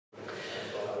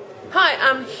Hi,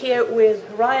 I'm here with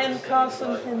Ryan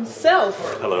Carson himself.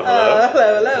 Hello,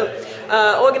 hello.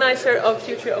 Hello. Organizer of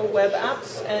Future of Web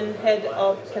Apps and head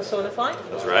of Carsonified.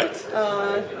 That's right.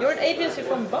 You're an agency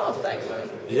from Bath, actually.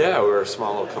 Yeah, we're a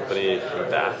small little company in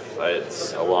Bath.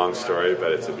 It's a long story,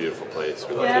 but it's a beautiful place.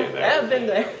 We love being there. Yeah, I've been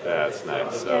there. Yeah, it's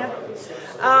nice. So.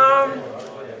 Yeah.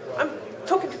 I'm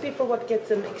talking to people what gets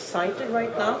them excited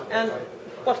right now, and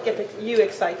what gets you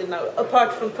excited now,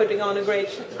 apart from putting on a great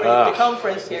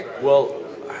conference here? Well,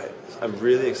 I'm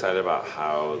really excited about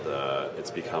how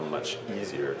it's become much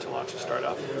easier to launch a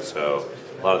startup. So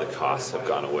a lot of the costs have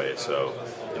gone away. So,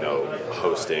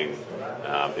 hosting,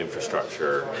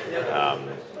 infrastructure,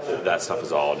 that stuff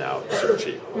is all now super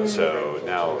cheap. Mm-hmm. So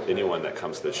now anyone that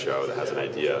comes to the show that has an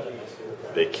idea,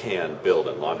 they can build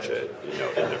and launch it,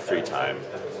 in their free time.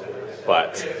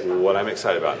 But what I'm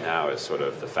excited about now is sort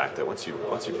of the fact that once you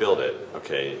build it,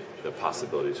 okay, the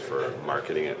possibilities for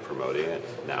marketing it, promoting it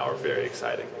now are very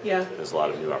exciting. Yeah. There's a lot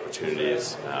of new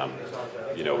opportunities.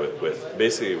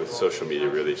 With social media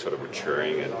really sort of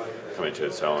maturing and coming to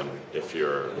its own. If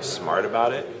you're smart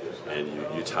about it and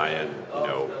you tie in,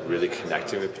 really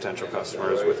connecting with potential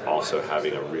customers with also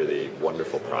having a really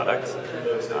wonderful product,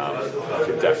 you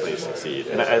can definitely succeed.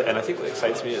 And I think what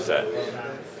excites me is that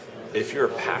if you're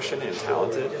passionate and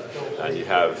talented and you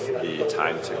have the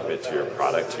time to commit to your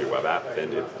product, to your web app,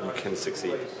 then you can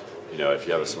succeed. If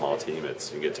you have a small team, you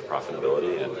can get to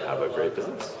profitability and have a great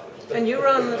business. And you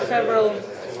run several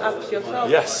apps yourself?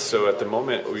 Yes, so at the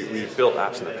moment, we've built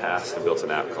apps in the past. I built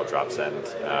an app called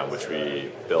DropSend, which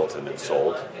we built and then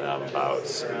sold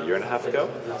about a year and a half ago.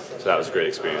 So that was a great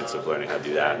experience of learning how to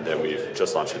do that. And then we've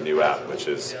just launched a new app, which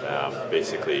is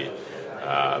basically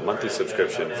monthly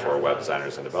subscription for web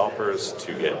designers and developers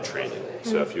to get training.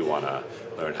 So if you want to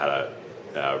learn how to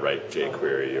write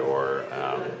jQuery or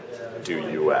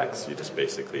do UX, you just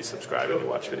basically subscribe and you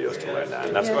watch videos to learn that.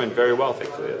 And that's going very well,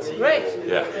 thankfully. Great.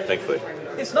 Yeah, thankfully.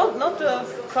 It's not a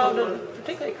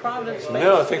particularly crowded space.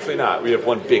 No, thankfully not. We have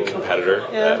one big competitor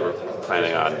that we're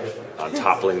planning on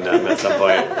toppling them at some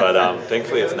point, but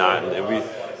thankfully it's not. And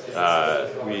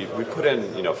we put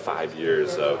in 5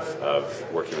 years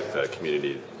of working with the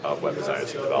community of web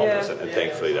designers and developers, and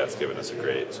thankfully that's given us a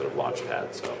great sort of launch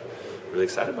pad. So really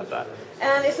excited about that.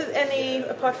 And is it any,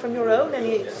 apart from your own,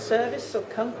 any service or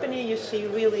company you see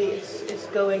really is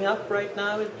going up right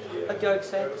now that you're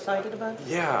excited about?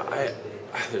 Yeah,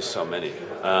 there's so many.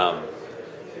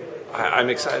 I'm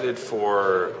excited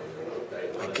for,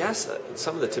 I guess,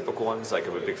 some of the typical ones. Like,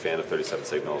 I'm a big fan of 37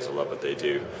 Signals. I love what they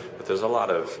do. But there's a lot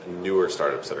of newer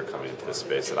startups that are coming into this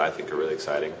space that I think are really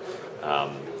exciting.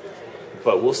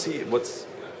 But we'll see.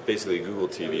 Basically, Google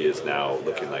TV is now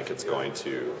looking like it's going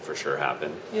to for sure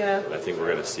happen. Yeah. And I think we're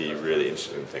going to see really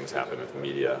interesting things happen with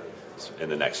media in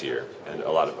the next year, and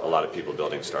a lot of people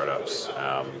building startups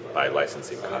by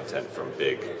licensing content from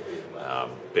big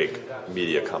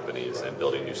media companies and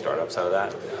building new startups out of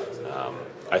that.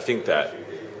 I think that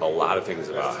a lot of things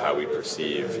about how we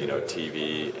perceive,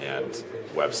 TV and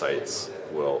websites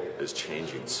is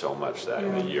changing so much that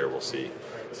in a year we'll see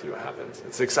what happens.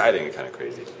 It's exciting and kind of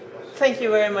crazy. Thank you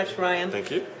very much, Ryan. Thank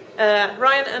you.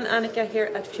 Ryan and Annika here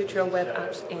at Future of Web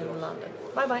Apps in London.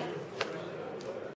 Bye-bye.